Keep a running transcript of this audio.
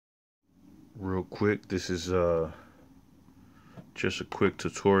real quick. This is just a quick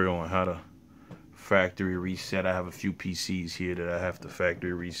tutorial on how to factory reset. I have a few PCs here that I have to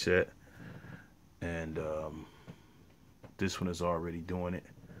factory reset, and this one is already doing it.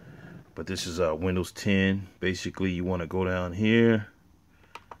 But this is Windows 10. Basically, you want to go down here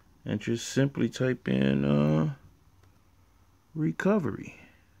and just simply type in recovery.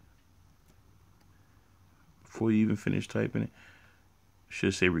 Before you even finish typing it,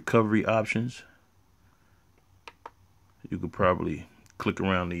 should say recovery options. You could probably click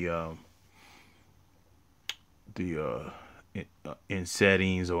around the in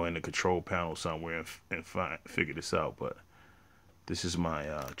settings or in the control panel somewhere and figure this out. But this is my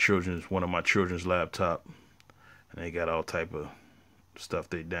one of my children's laptop, and they got all type of stuff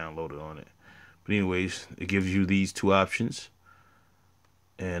they downloaded on it. But anyways, it gives you these two options,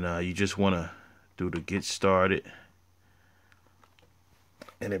 and you just want to do the get started,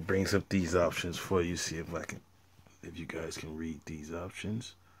 and it brings up these options for you. See if you guys can read these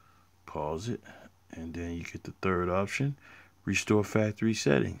options. Pause it, and then you get the third option: restore factory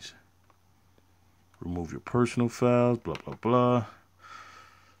settings. Remove your personal files, blah blah blah.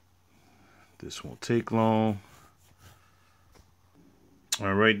 This won't take long.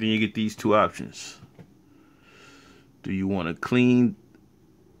 All right, then you get these two options. Do you want to clean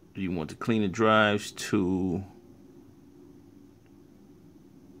the drives to?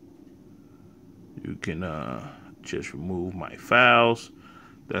 You can just remove my files.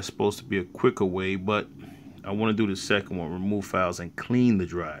 That's supposed to be a quicker way, but I want to do the second one: remove files and clean the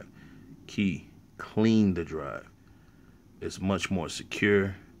drive. Key: clean the drive. It's much more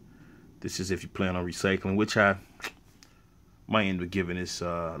secure. This is if you plan on recycling, which I might end up giving this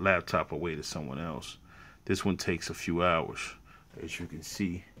laptop away to someone else. This one takes a few hours. As you can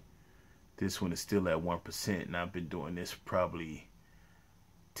see, this one is still at 1%, and I've been doing this probably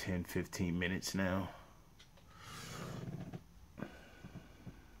 10-15 minutes now.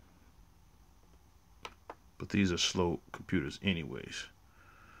 But these are slow computers anyways.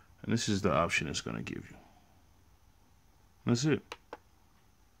 And this is the option it's going to give you. That's it.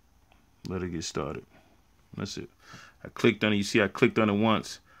 Let it get started. That's it. I clicked on it. You see I clicked on it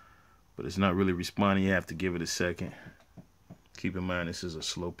once, but it's not really responding. You have to give it a second. Keep in mind this is a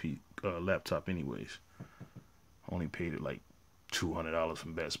slow laptop anyways. Only paid it like $200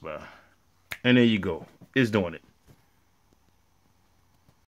 from Best Buy. And there you go. It's doing it.